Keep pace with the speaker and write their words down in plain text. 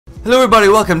Hello everybody,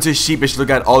 welcome to Sheepish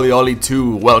Look at OlliOlli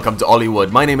 2. Welcome to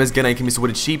Olliwood. My name is Genna,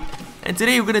 MrWoodenSheep, and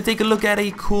today we're going to take a look at a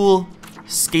cool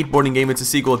skateboarding game. It's a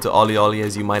sequel to OlliOlli,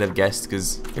 as you might have guessed,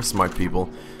 because you're smart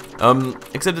people.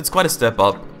 Except it's quite a step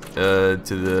up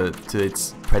to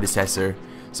its predecessor.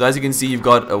 So as you can see, you've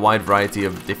got a wide variety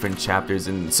of different chapters,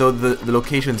 and so the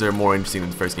locations are more interesting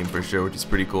than the first game for sure, which is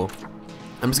pretty cool.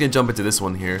 I'm just going to jump into this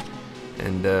one here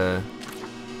and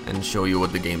show you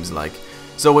what the game's like.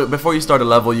 So before you start a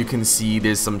level, you can see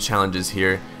there's some challenges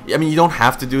here. I mean, you don't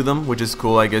have to do them, which is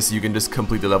cool. I guess you can just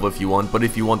complete the level if you want, but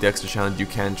if you want the extra challenge, you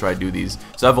can try to do these.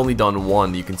 So I've only done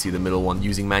one. You can see the middle one.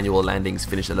 Using manual landings,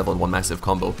 finish the level in one massive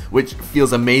combo, which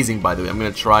feels amazing, by the way. I'm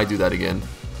gonna try to do that again.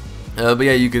 But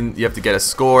yeah, you have to get a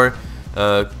score,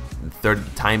 30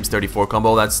 times 34 combo,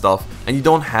 all that stuff, and you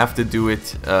don't have to do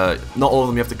it. Not all of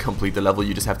them you have to complete the level.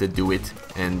 You just have to do it,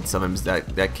 and sometimes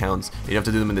that counts. You have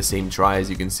to do them in the same try, as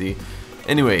you can see.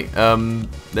 Anyway,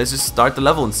 let's just start the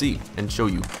level and see, and show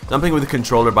you. So I'm playing with a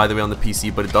controller, by the way, on the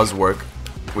PC, but it does work,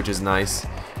 which is nice.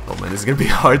 Oh man, this is gonna be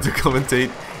hard to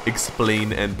commentate,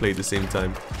 explain, and play at the same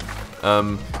time.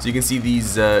 So you can see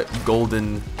these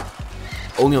golden,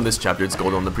 only on this chapter it's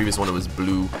golden, on the previous one it was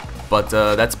blue, but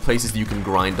that's places that you can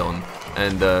grind on.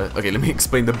 And okay, let me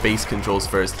explain the base controls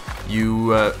first.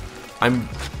 I'm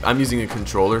using a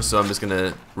controller, so I'm just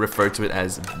gonna refer to it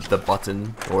as the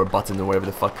button, or whatever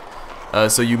the fuck.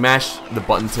 So you mash the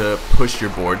button to push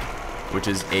your board, which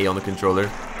is A on the controller,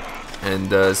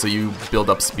 and so you build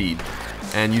up speed.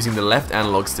 And using the left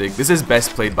analog stick, this is best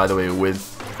played, by the way,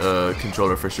 with a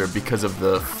controller for sure, because of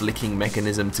the flicking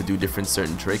mechanism to do different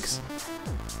certain tricks.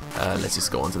 Let's just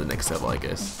go on to the next level, I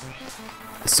guess.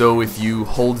 So if you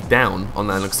hold down on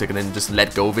the analog stick and then just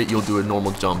let go of it, you'll do a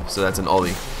normal jump, so that's an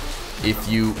ollie. If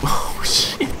you... oh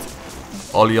shit!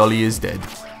 OlliOlli is dead.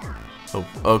 Oh,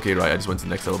 okay, right, I just went to the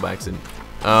next level by accident.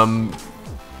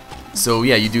 So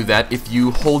yeah, you do that. If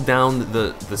you hold down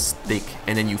the stick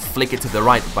and then you flick it to the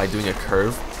right by doing a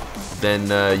curve, then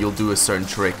you'll do a certain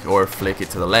trick, or flick it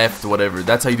to the left, whatever.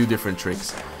 That's how you do different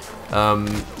tricks.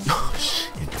 Oh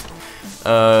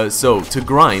shit. So to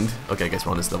grind, okay, I guess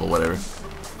we're on this level, whatever.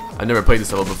 I've never played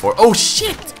this level before. Oh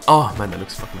shit! Oh man, that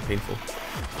looks fucking painful.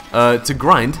 To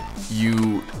grind,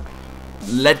 you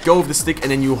let go of the stick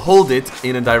and then you hold it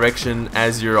in a direction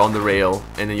as you're on the rail,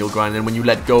 and then you'll grind, and when you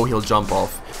let go he'll jump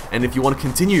off. And if you want to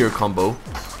continue your combo,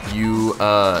 you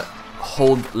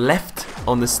hold left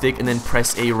on the stick and then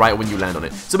press A right when you land on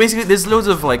it. So basically there's loads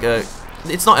of like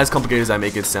it's not as complicated as I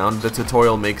make it sound. The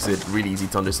tutorial makes it really easy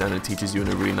to understand and teaches you in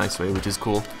a really nice way, which is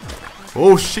cool.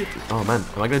 Oh shit! Oh man,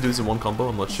 am I gonna do this in one combo?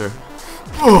 I'm not sure.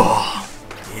 Oh,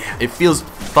 yeah, it feels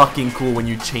fucking cool when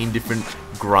you chain different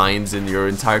grinds and your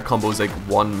entire combo is like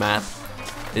one map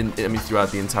I mean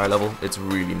throughout the entire level. It's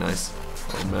really nice.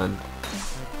 Oh man.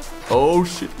 Oh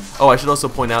shit. Oh, I should also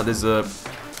point out there's a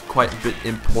quite a bit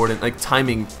important, like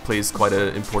timing plays quite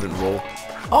an important role.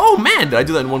 Oh man, did I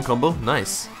do that in one combo?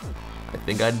 Nice. I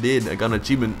think I did. I got an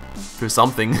achievement for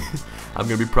something. I'm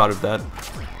gonna be proud of that.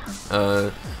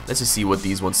 Let's just see what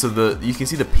these ones. So you can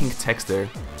see the pink text there.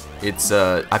 It's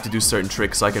I have to do certain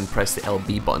tricks, so I can press the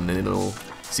LB button and it'll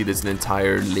see there's an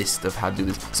entire list of how to do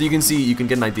this. So you can see, you can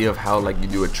get an idea of how like you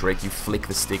do a trick, you flick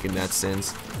the stick in that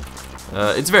sense.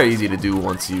 It's very easy to do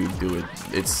once you do it.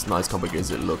 It's not as complicated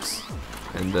as it looks.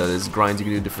 And there's grinds, you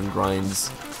can do different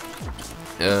grinds.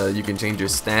 You can change your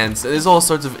stance. There's all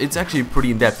sorts of, it's actually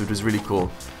pretty in-depth, which is really cool.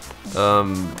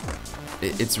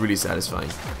 It's really satisfying.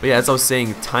 But yeah, as I was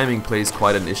saying, timing plays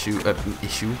quite an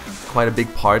quite a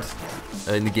big part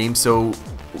in the game. So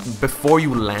before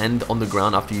you land on the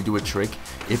ground after you do a trick,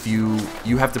 if you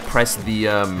have to press the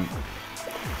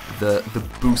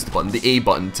boost button, the A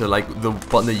button, to like the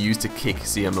button that you use to kick.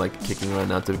 See, I'm like kicking right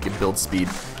now to build speed.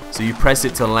 So you press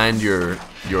it to land your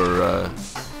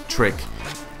trick,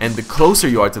 and the closer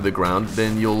you are to the ground,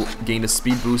 then you'll gain a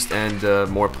speed boost and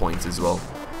more points as well.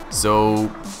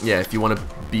 So yeah, if you want to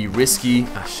be risky,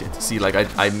 ah shit, see, like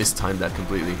I mistimed that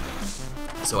completely.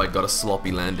 So I got a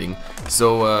sloppy landing.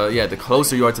 So yeah, the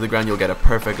closer you are to the ground, you'll get a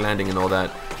perfect landing and all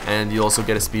that, and you also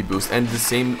get a speed boost. And the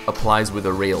same applies with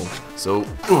a rail. So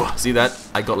see that?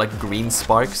 I got like green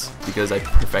sparks because I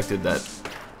perfected that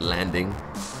landing.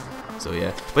 So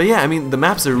yeah, but yeah, I mean the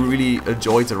maps are really a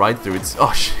joy to ride through. It's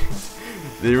oh shit,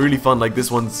 they're really fun. Like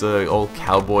this one's all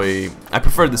cowboy. I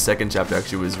preferred the second chapter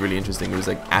actually. It was really interesting. It was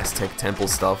like Aztec temple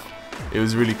stuff. It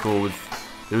was really cool with.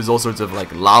 There was all sorts of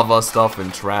like lava stuff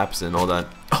and traps and all that.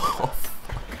 Oh,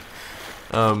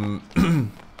 fuck.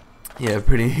 Yeah,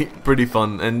 pretty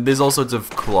fun. And there's all sorts of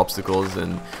cool obstacles.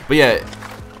 But yeah,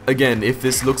 again, if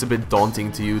this looks a bit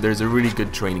daunting to you, there's a really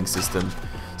good training system.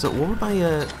 So what would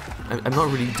my I'm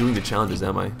not really doing the challenges,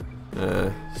 am I?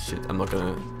 Shit, I'm not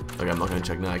gonna... Okay, I'm not gonna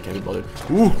check now, I can't be bothered.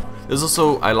 Ooh! There's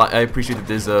also, I appreciate that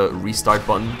there's a restart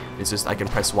button. It's just, I can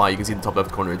press Y, you can see in the top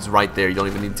left corner, it's right there. You don't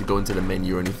even need to go into the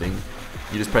menu or anything.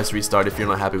 You just press restart if you're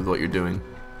not happy with what you're doing.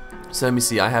 So let me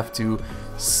see, I have to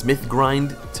smith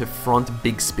grind to front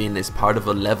big spin as part of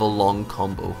a level long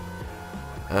combo.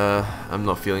 I'm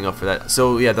not feeling up for that.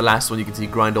 So yeah, the last one you can see,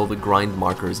 grind all the grind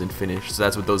markers and finish. So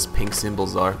that's what those pink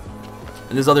symbols are.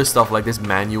 And there's other stuff like this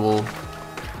manual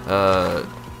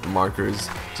markers.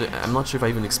 So I'm not sure if I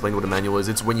even explained what a manual is.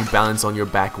 It's when you balance on your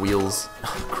back wheels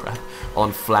oh, crap,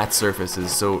 on flat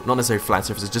surfaces. So not necessarily flat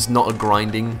surfaces, just not a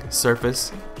grinding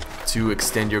surface to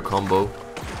extend your combo.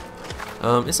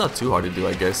 It's not too hard to do,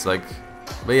 I guess. Like,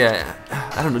 but yeah,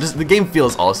 I don't know. Just the game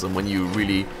feels awesome when you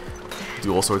really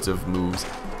do all sorts of moves.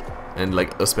 And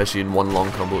like, especially in one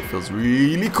long combo, it feels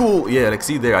really cool. Yeah, like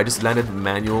see there, I just landed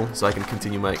manual so I can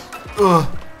continue my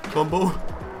combo.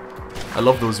 I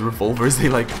love those revolvers, they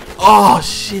like, oh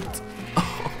shit.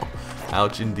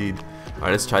 Ouch indeed.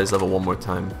 Alright, let's try this level one more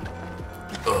time.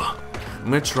 I'm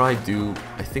gonna try do,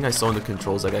 I think I saw in the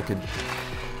controls like I could,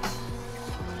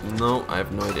 no, I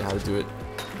have no idea how to do it.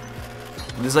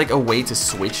 There's like a way to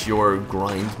switch your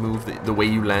grind move, the way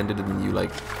you landed and you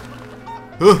like,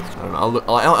 I don't know,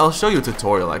 I'll show you a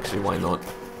tutorial actually, why not?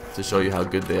 To show you how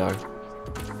good they are.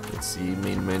 Let's see,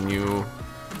 main menu.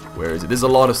 Where is it? There's a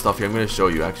lot of stuff here. I'm going to show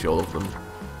you actually all of them.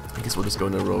 I guess we'll just go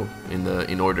in a row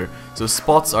in order. So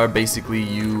spots are basically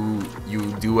you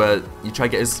try to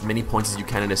get as many points as you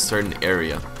can in a certain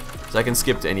area. So I can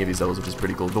skip to any of these levels, which is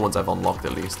pretty cool. The ones I've unlocked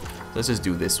at least. So let's just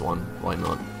do this one. Why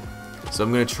not? So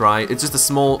I'm going to try. It's just a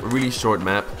small, really short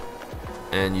map,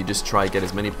 and you just try to get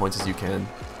as many points as you can.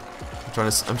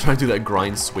 I'm trying to do that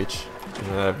grind switch. I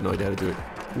have no idea how to do it.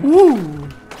 Woo!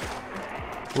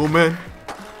 Oh man.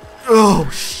 Oh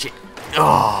shit.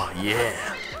 Oh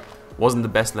yeah. Wasn't the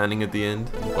best landing at the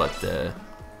end, but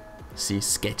see,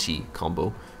 sketchy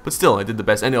combo. But still, I did the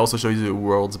best, and it also shows you the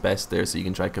world's best there, so you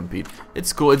can try to compete.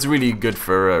 It's cool. It's really good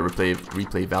for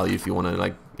replay value if you want to,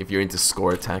 like, if you're into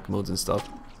score attack modes and stuff.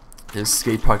 There's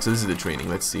skate park. So this is the training.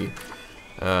 Let's see.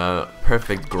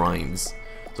 Perfect grinds.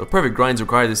 So perfect grinds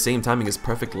require the same timing as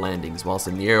perfect landings. Whilst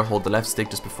in the air, hold the left stick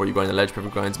just before you grind the ledge.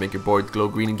 Perfect grinds make your board glow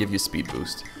green and give you a speed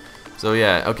boost. So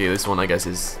yeah, okay, this one I guess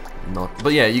is not,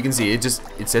 but yeah, you can see it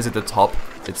says at the top,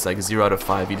 it's like 0 out of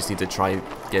 5. You just need to try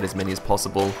get as many as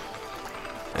possible,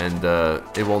 and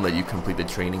it won't let you complete the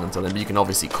training until then. But you can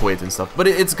obviously quit and stuff. But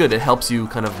it's good. It helps you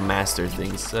kind of master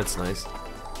things. So that's nice.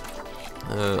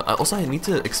 Also, I need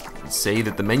to say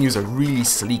that the menus are really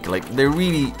sleek. Like they're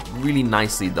really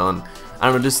nicely done. I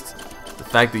don't know, just the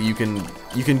fact that you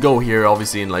can go here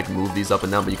obviously and like move these up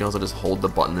and down, but you can also just hold the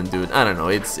button and do it. I don't know,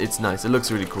 it's nice. It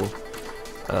looks really cool.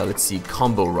 Let's see,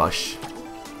 combo rush.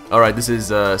 Alright, this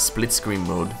is split screen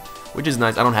mode, which is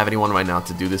nice. I don't have anyone right now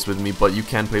to do this with me, but you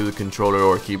can play with a controller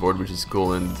or a keyboard, which is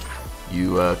cool, and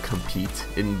you compete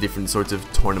in different sorts of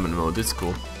tournament mode. It's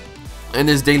cool. And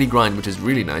there's daily grind, which is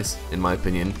really nice in my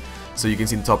opinion. So you can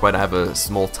see in the top right I have a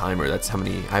small timer. That's how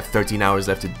many, I have 13 hours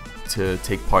left to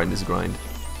take part in this grind.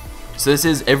 So this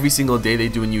is every single day they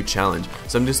do a new challenge.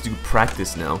 So I'm just doing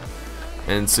practice now.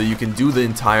 And so you can do the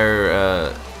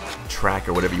entire track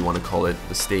or whatever you want to call it,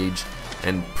 the stage,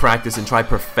 and practice and try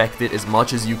perfect it as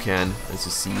much as you can. Let's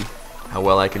just see how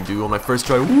well I can do on my first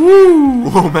try. Woo!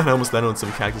 Oh man, I almost landed on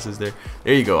some cactuses there.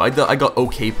 There you go. I got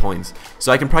okay points.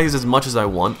 So I can practice as much as I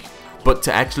want. But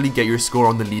to actually get your score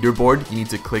on the leaderboard, you need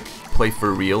to click play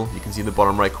for real. You can see in the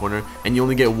bottom right corner, and you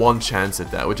only get one chance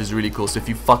at that, which is really cool. So if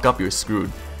you fuck up, you're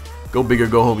screwed. Go big or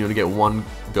go home. You only get one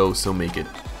go, so make it.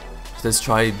 So let's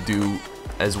try to do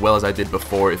as well as I did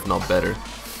before, if not better.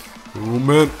 Oh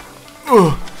man.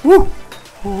 Woo!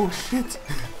 Oh shit.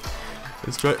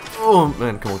 Let's try. Oh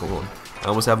man, come on. I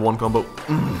almost have one combo.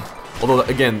 Although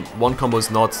again, one combo is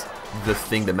not the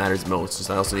thing that matters most. Just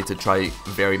I also need to try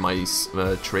vary my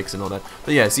tricks and all that.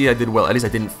 But yeah, see, I did well. At least I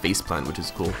didn't faceplant, which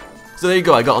is cool. So there you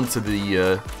go. I got onto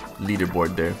the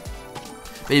leaderboard there.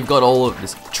 But you've got all of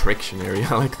this trictionary.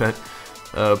 I like that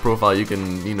profile. You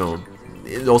can, you know,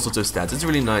 all sorts of stats. It's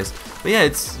really nice. But yeah,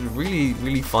 it's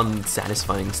really fun,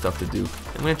 satisfying stuff to do.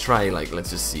 I'm gonna try, like,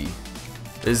 let's just see.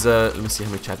 There's let me see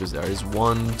how many chapters there are. There's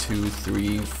 1, 2,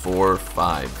 3, 4,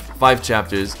 5. 5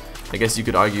 chapters. I guess you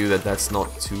could argue that that's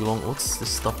not too long. What's this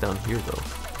stuff down here though?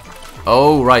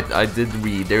 Oh right, I did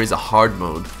read. There is a hard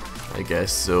mode, I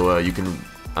guess. So you can.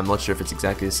 I'm not sure if it's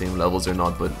exactly the same levels or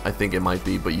not, but I think it might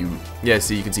be. But yeah,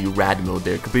 see, you can see rad mode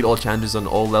there. Complete all challenges on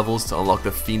all levels to unlock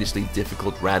the fiendishly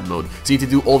difficult rad mode. So you need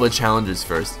to do all the challenges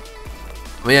first.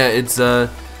 But yeah, it's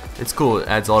it's cool. It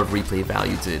adds a lot of replay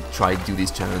value to try to do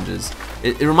these challenges.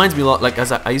 It reminds me a lot, like,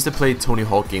 as I used to play Tony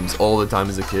Hawk games all the time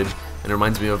as a kid, and it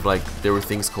reminds me of, like, there were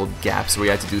things called gaps where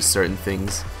you had to do certain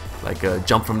things, like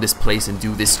jump from this place and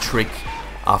do this trick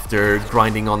after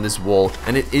grinding on this wall,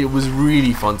 and it was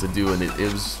really fun to do, and it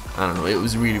was, I don't know, it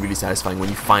was really satisfying when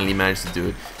you finally managed to do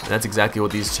it. And that's exactly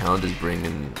what these challenges bring,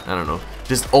 and I don't know,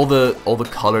 just all the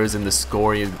colors and the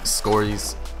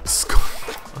scores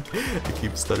I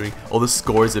keep stuttering. All the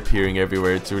scores appearing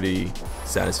everywhere, it's really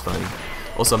satisfying.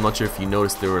 Also, I'm not sure if you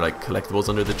noticed there were like collectibles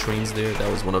under the trains there. That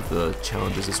was one of the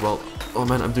challenges as well. Oh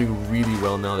man, I'm doing really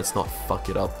well now. Let's not fuck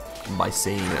it up by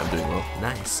saying that I'm doing well.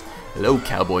 Nice. Hello,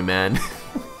 cowboy man.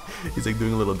 He's like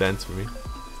doing a little dance for me.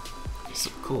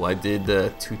 So cool, I did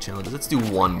 2 challenges. Let's do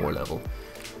 1 more level.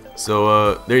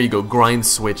 So there you go, grind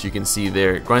switch, you can see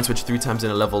there. Grind switch 3 times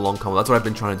in a level long combo. That's what I've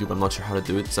been trying to do, but I'm not sure how to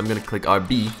do it. So I'm gonna click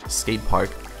RB, skate park,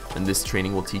 and this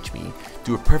training will teach me.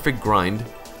 Do a perfect grind.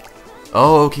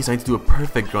 Oh, okay, so I need to do a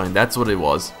perfect grind. That's what it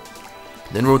was.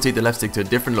 Then rotate the left stick to a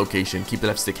different location, keep the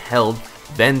left stick held,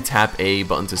 then tap A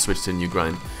button to switch to a new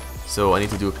grind. So I need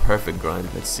to do a perfect grind.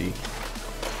 Let's see.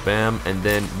 Bam, and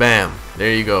then bam.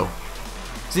 There you go.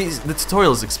 See, the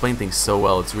tutorials explain things so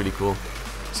well. It's really cool.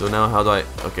 So now how do I...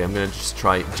 Okay, I'm gonna just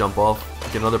try jump off,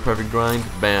 get another perfect grind,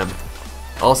 bam.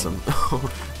 Awesome.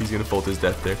 He's gonna fall to his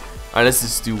death there. Alright, let's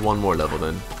just do 1 more level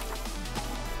then.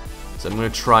 So I'm gonna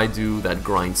try do that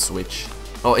grind switch.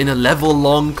 Oh, in a level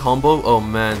long combo? Oh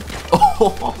man.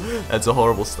 Oh, that's a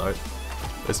horrible start.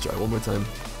 Let's try 1 more time.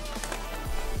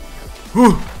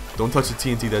 Whew. Don't touch the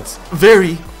TNT, that's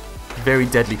very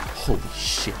deadly. Holy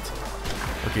shit.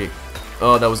 Okay.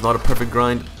 Oh, that was not a perfect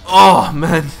grind. Oh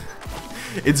man.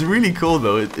 It's really cool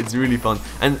though, it's really fun.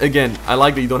 And again, I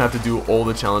like that you don't have to do all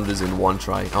the challenges in 1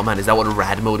 try. Oh man, is that what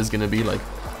rad mode is gonna be? Like,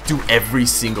 do every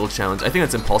single challenge. I think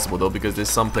that's impossible though, because there's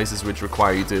some places which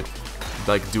require you to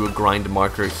like do a grind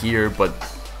marker here, but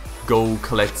go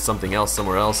collect something else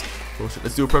somewhere else. Oh shit,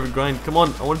 let's do a perfect grind. Come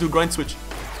on, I want to do a grind switch.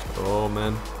 Oh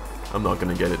man, I'm not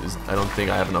gonna get it. I don't think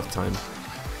I have enough time.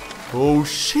 Oh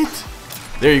shit.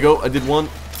 There you go, I did 1.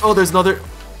 Oh, there's another.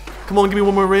 Come on, give me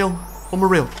 1 more rail. 1 more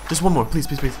rail. Just 1 more. Please,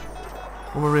 please, please.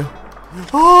 1 more rail.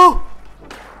 Oh!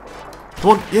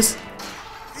 Come on. Yes.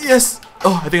 Yes.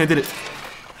 Oh, I think I did it.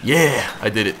 Yeah, I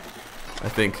did it. I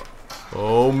think.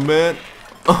 Oh, man.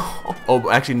 Oh,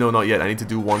 actually, no, not yet. I need to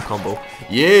do 1 combo.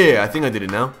 Yeah, I think I did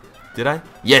it now. Did I?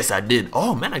 Yes, I did.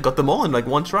 Oh, man, I got them all in like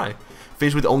 1 try.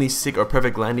 Finish with only sick or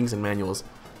perfect landings and manuals.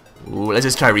 Ooh, let's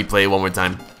just try replay 1 more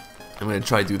time. I'm gonna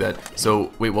try to do that.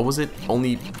 So, wait, what was it?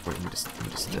 Only... Wait, let me just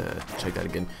check that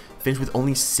again. Finish with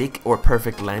only sick or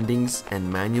perfect landings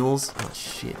and manuals. Oh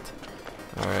shit.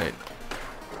 Alright.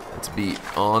 Let's be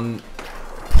on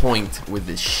point with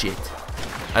this shit.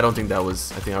 I don't think that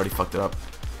was... I think I already fucked it up.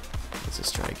 Let's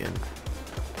just try again.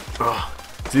 Ugh.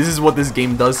 So this is what this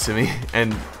game does to me.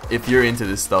 And if you're into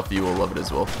this stuff, you will love it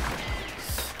as well.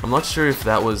 I'm not sure if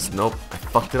that was... Nope. I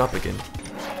fucked it up again.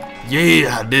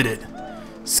 Yeah, I did it.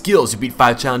 Skills. You beat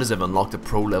 5 challenges and have unlocked a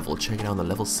pro level. Check it out on the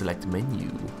level select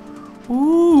menu.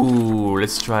 Ooh,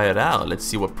 let's try it out. Let's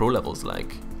see what pro level's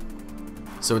like.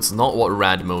 So it's not what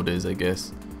rad mode is, I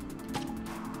guess.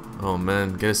 Oh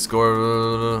man, get a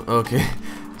score. Okay.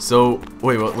 So,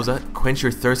 wait, what was that? Quench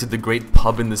your thirst at the great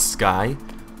pub in the sky?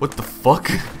 What the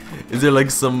fuck? Is there like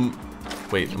some...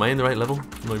 Wait, am I in the right level?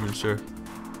 I'm not even sure.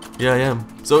 Yeah, I am.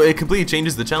 So it completely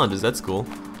changes the challenges. That's cool.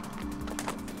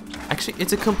 Actually,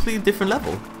 it's a completely different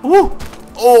level. Woo!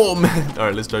 Oh man!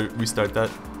 Alright, let's try restart that.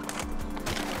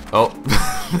 Oh,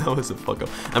 that was a fuck up.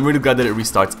 I'm really glad that it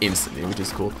restarts instantly, which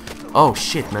is cool. Oh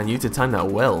shit, man, you need to time that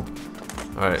well.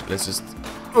 Alright, let's just...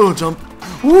 Oh, jump.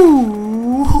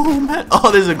 Ooh, oh, man. Oh,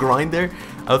 there's a grind there.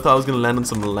 I thought I was gonna land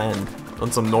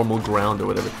on some normal ground or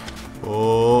whatever.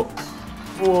 Oh,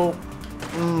 whoa,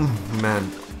 man.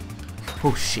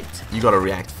 Oh shit, you gotta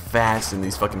react fast in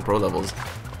these fucking pro levels.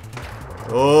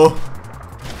 Oh,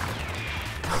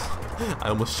 I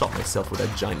almost shot myself with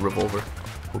that giant revolver.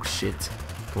 Oh shit.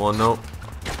 Come on, no.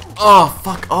 Oh,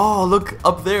 fuck. Oh, look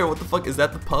up there. What the fuck? Is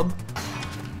that the pub?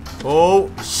 Oh,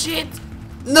 shit.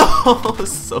 No,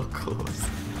 so close.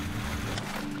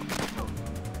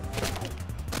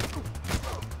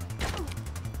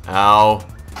 Ow.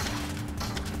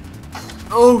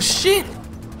 Oh, shit.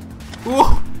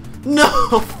 Whoa.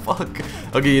 No, fuck.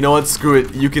 Okay, you know what? Screw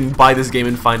it. You can buy this game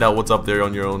and find out what's up there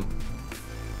on your own.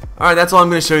 Alright, that's all I'm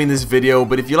going to show you in this video,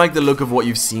 but if you like the look of what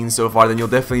you've seen so far, then you'll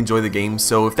definitely enjoy the game.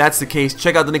 So if that's the case,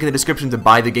 check out the link in the description to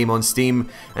buy the game on Steam,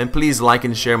 and please like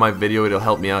and share my video, it'll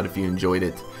help me out if you enjoyed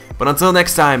it. But until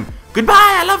next time, goodbye,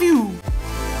 I love you!